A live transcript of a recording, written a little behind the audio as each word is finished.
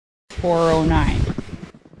4:09.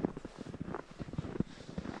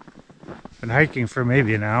 Been hiking for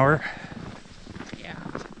maybe an hour. Yeah.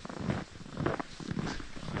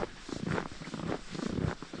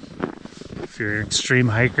 If you're an extreme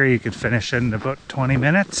hiker, you could finish in about 20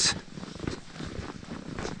 minutes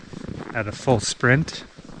at a full sprint.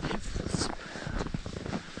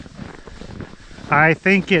 I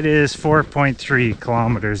think it is 4.3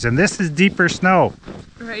 kilometers, and this is deeper snow.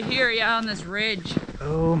 Right here, yeah, on this ridge.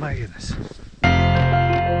 Oh my goodness.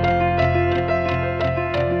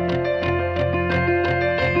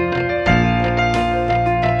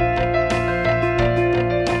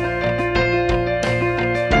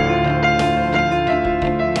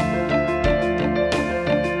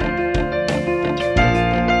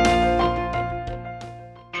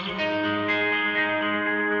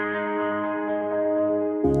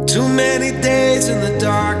 Too many days in the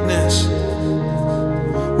darkness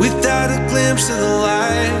without a glimpse of the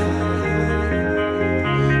light.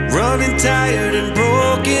 Running tired and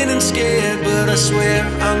broken and scared, but I swear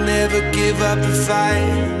I'll never give up the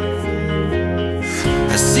fight.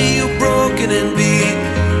 I see you broken and beat,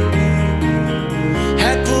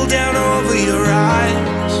 head pulled down over your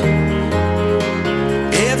eyes.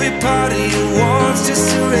 Every part of you wants to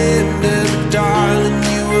surrender, but darling,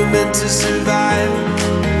 you were meant to survive.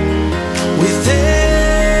 With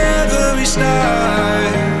every star,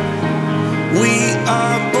 we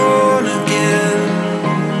are born again.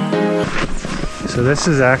 So this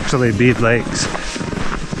is actually Bead Lakes,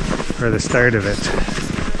 or the start of it,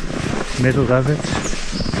 middle of it.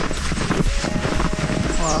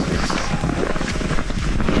 Well,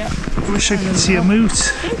 yeah. I wish I could see a moose.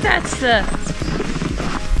 I think that's the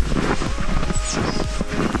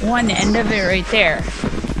one end of it right there.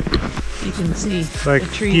 You can see Like, the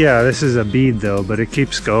tree. yeah, this is a bead though, but it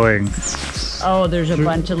keeps going. Oh, there's a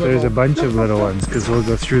bunch of little... There's a bunch of little ones, because we'll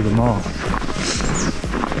go through them all.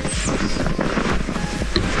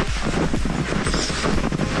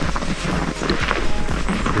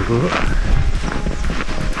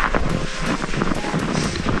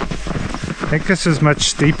 I think this is much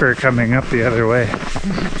steeper coming up the other way.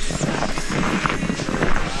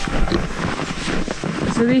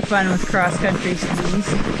 This will be fun with cross-country skis.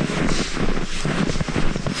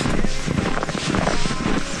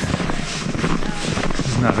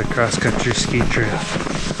 Not a cross-country ski trail.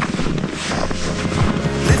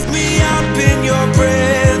 Lift me up in your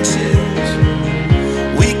branches,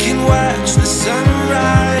 we can watch the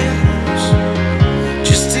sunrise.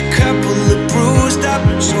 Just a couple of bruised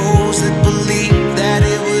up souls that believe that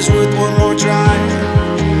it was worth one more try.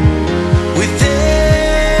 With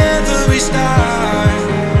every star,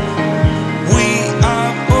 we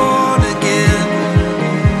are born again.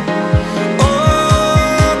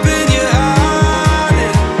 Open your heart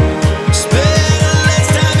and spend less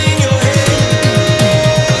time in your head.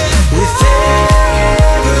 With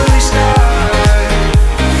every star,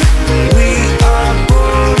 we are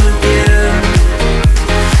born again.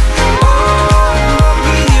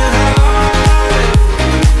 Open your heart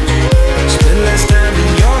and spend less time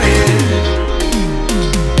in your head.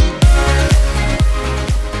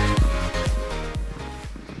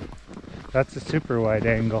 That's a super wide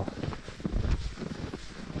angle.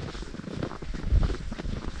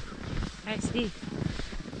 I see.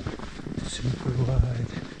 Super wide.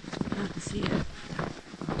 I see it.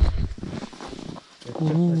 It's just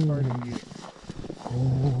recording you.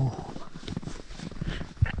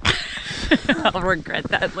 I'll regret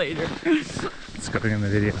that later. It's going in the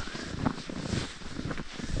video.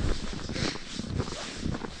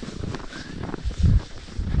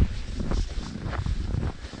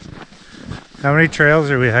 How many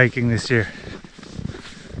trails are we hiking this year?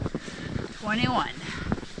 21.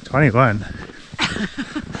 21. I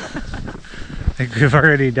think we've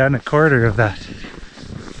already done a quarter of that.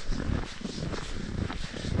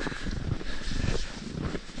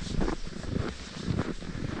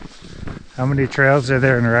 How many trails are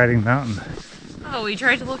there in Riding Mountain? Oh, we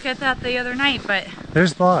tried to look at that the other night, but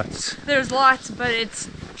There's lots. there's lots, but it's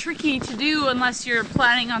tricky to do unless you're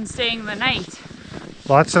planning on staying the night.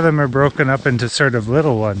 Lots of them are broken up into sort of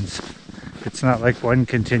little ones. It's not like one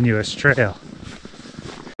continuous trail.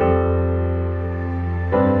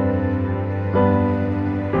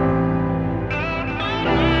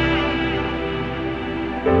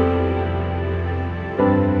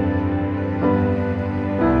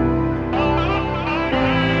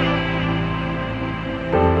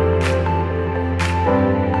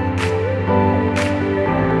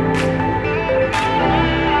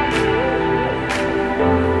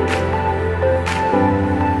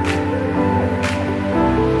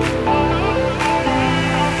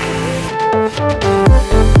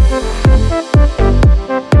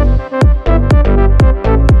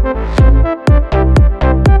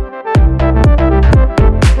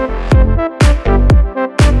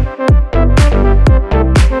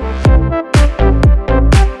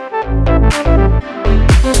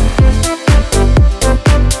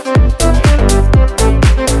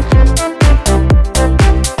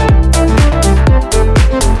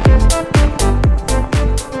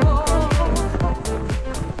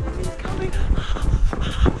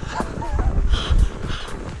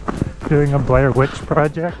 doing a Blair Witch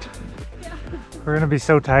project. Yeah. We're gonna be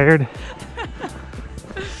so tired.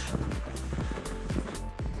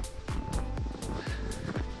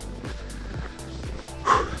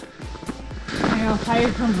 I'm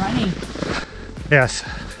tired from running. Yes.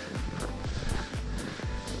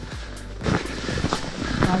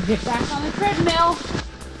 I'll get back on the treadmill.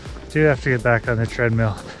 Do have to get back on the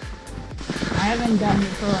treadmill. I haven't done it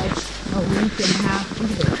for like a week and a half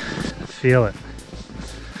either. Feel it.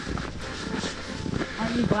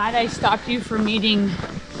 Aren't you glad I stopped you from eating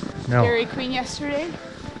No. Dairy Queen yesterday?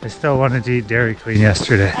 I still wanted to eat Dairy Queen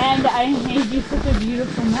yesterday. And I made you such a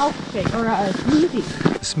beautiful milkshake or a smoothie.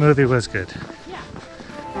 The smoothie was good. Yeah.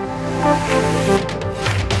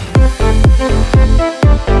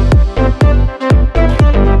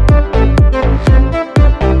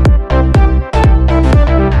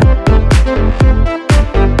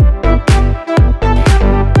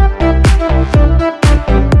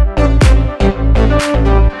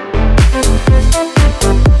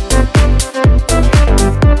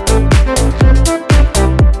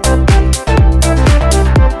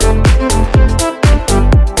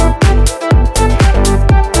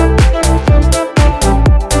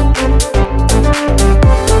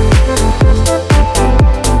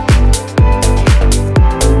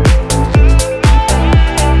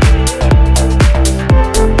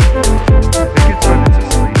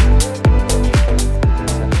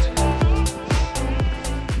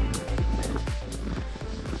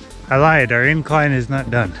 I lied, our incline is not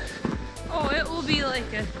done. Oh, it will be like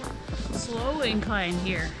a slow incline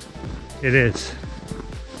here. It is.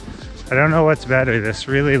 I don't know what's better, this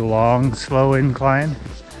really long, slow incline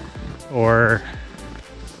or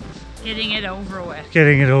Getting it over with.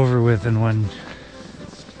 getting it over with in one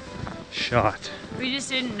shot. We just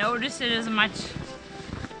didn't notice it as much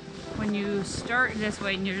when you start this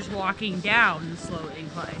way and you're just walking down the slow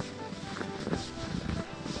incline.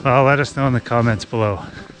 Well, let us know in the comments below.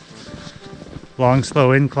 Long,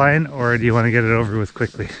 slow incline, or do you want to get it over with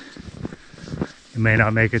quickly? You may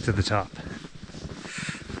not make it to the top.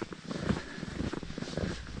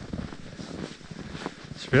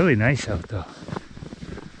 It's really nice out though.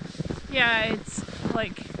 Yeah, it's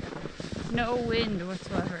like no wind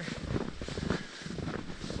whatsoever.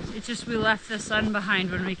 It's just we left the sun behind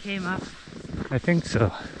when we came up I think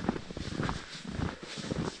so.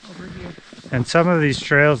 over here. And some of these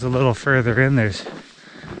trails a little further in, there's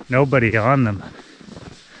nobody on them.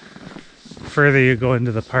 The further you go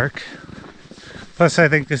into the park. Plus I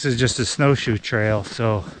think this is just a snowshoe trail,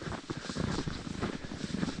 so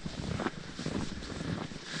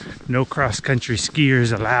no cross-country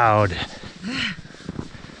skiers allowed. I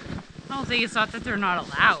don't think it's not that they're not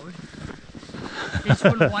allowed. They just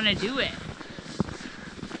wouldn't want to do it.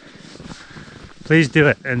 Please do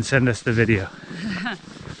it and send us the video.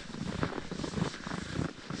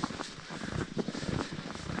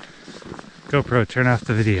 GoPro, turn off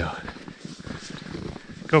the video.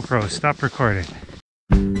 GoPro, stop recording.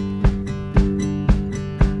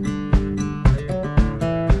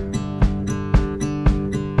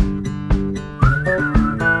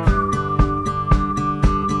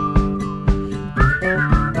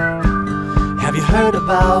 Have you heard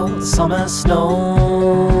about summer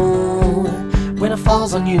snow? When it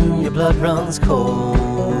falls on you, your blood runs cold.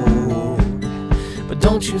 But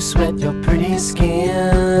don't you sweat your pretty skin,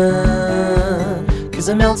 'cause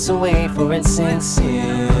it melts away for it sinks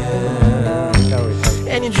in.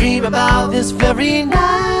 And you dream about this very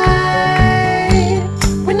night,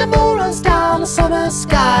 when the moon runs down the summer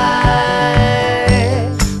sky.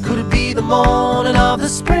 Could it be the morning of the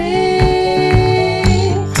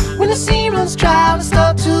spring, when the sea runs dry and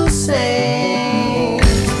start to sing?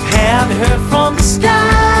 Have you heard from the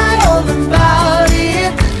sky all about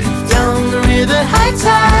it? Down the river, high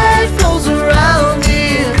tide flows around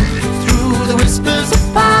it. Through the whispers of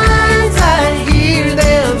pines, I hear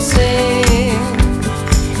them sing.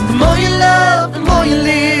 The more you love, the more you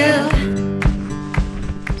live.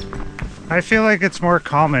 I feel like it's more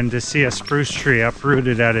common to see a spruce tree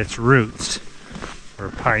uprooted at its roots, or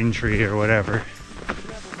pine tree or whatever,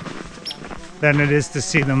 than it is to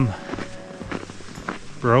see them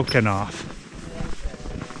broken off.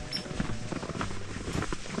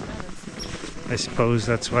 I suppose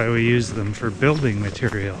that's why we use them for building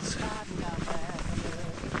materials.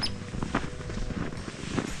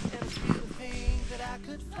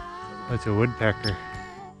 That's a woodpecker.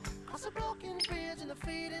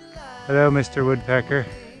 Hello, Mr. Woodpecker.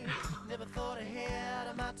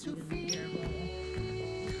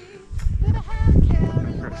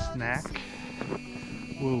 For a snack.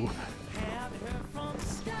 Whoa.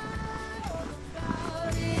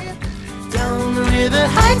 Down the river,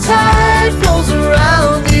 high tide tide flows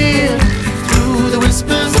around it. Through the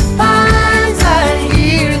whispers of pines I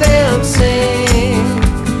hear them sing.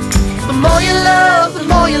 The more you love, the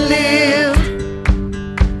more you live.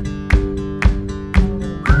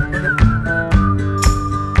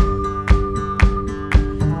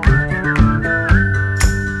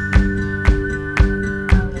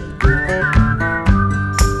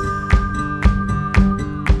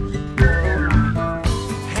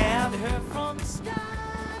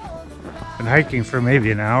 Been hiking for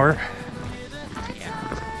maybe an hour.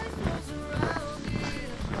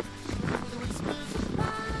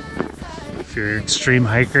 If you're an extreme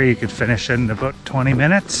hiker, you could finish in about 20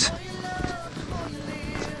 minutes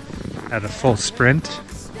at a full sprint.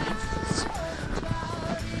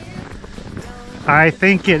 I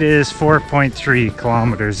think it is 4.3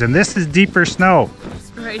 kilometers, and this is deeper snow.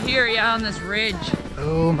 Right here, yeah, on this ridge.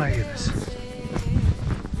 Oh my goodness.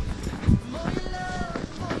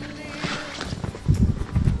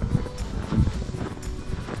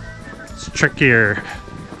 It's trickier.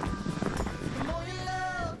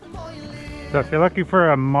 So if you're looking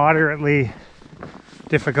for a moderately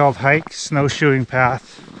difficult hike, snowshoeing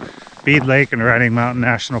path, Bead Lake and Riding Mountain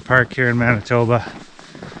National Park here in Manitoba,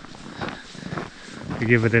 I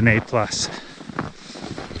give it an A+.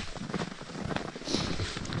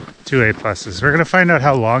 2 A+. We're gonna find out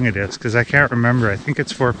how long it is because I can't remember. I think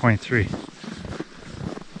it's 4.3.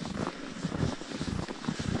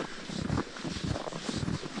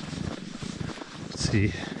 Let's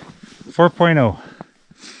see. 4.0.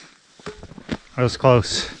 I was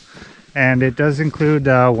close. And it does include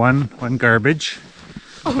one garbage.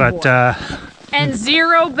 But and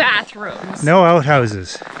 0 bathrooms. no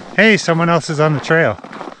outhouses. Hey, someone else is on the trail.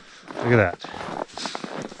 Look at that.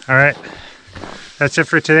 All right. That's it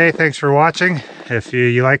for today. Thanks for watching. If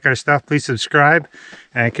you like our stuff, please subscribe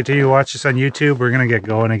and continue to watch us on YouTube. We're going to get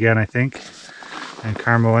going again, I think. And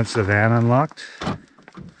Carma wants the van unlocked.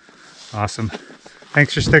 Awesome.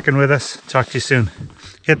 Thanks for sticking with us. Talk to you soon.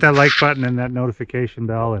 Hit that like button and that notification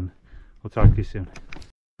bell, and we'll talk to you soon.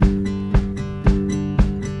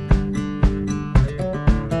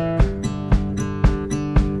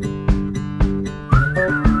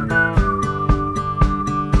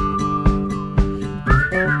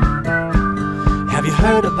 Have you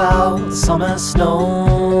heard about summer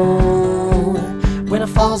snow? When it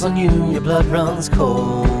falls on you, your blood runs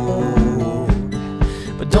cold.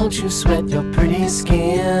 But don't you sweat your pretty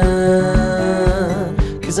skin,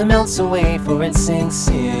 'cause it melts away for it sinks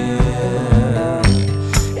in.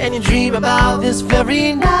 And you dream about this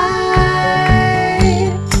very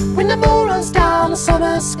night, when the moon runs down the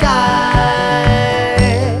summer sky.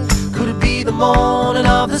 Could it be the morning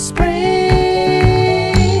of the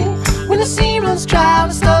spring, when the sea runs dry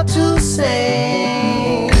and start to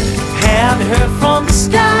sing? Have you heard from the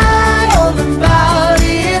sky all about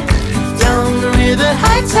it? Down the river,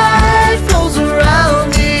 high tide flows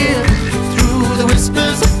around it. Through the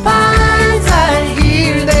whispers of pines I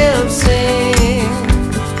hear them sing.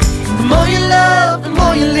 The more you love, the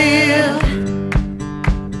more you live.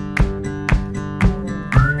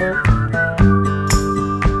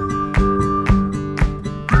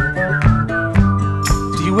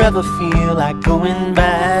 Do you ever feel like going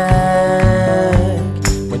back,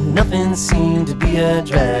 when nothing seemed to be a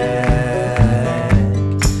drag?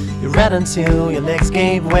 You ran until your legs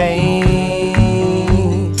gave way,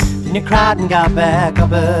 then you cried and got back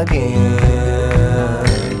up again.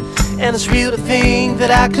 And it's real to think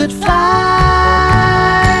that I could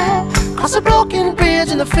fly across a broken bridge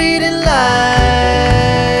in the fading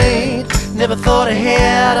light. Never thought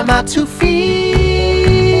ahead of my 2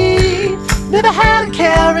 feet, never had a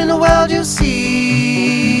care in the world, you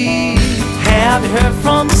see. Have you heard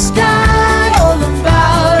from the sky all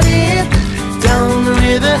about it? Down the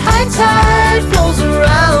river, high tide flows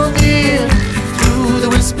around it. Through the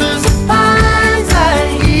whispers of pines I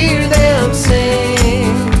hear them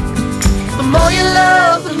sing. The more you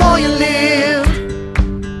love, the more you live.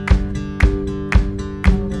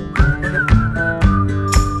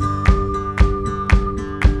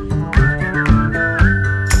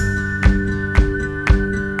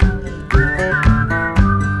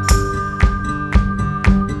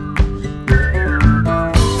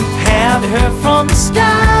 Have you heard from the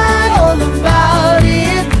sky all about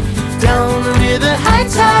it? Down the river, high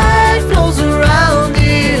tide flows around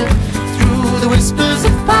it. Through the whispers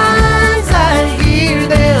of pines I hear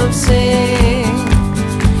them sing.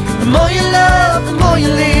 The more you love, the more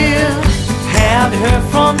you live. Have you heard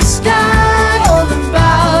from the sky all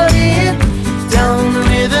about it? Down the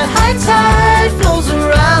river, high tide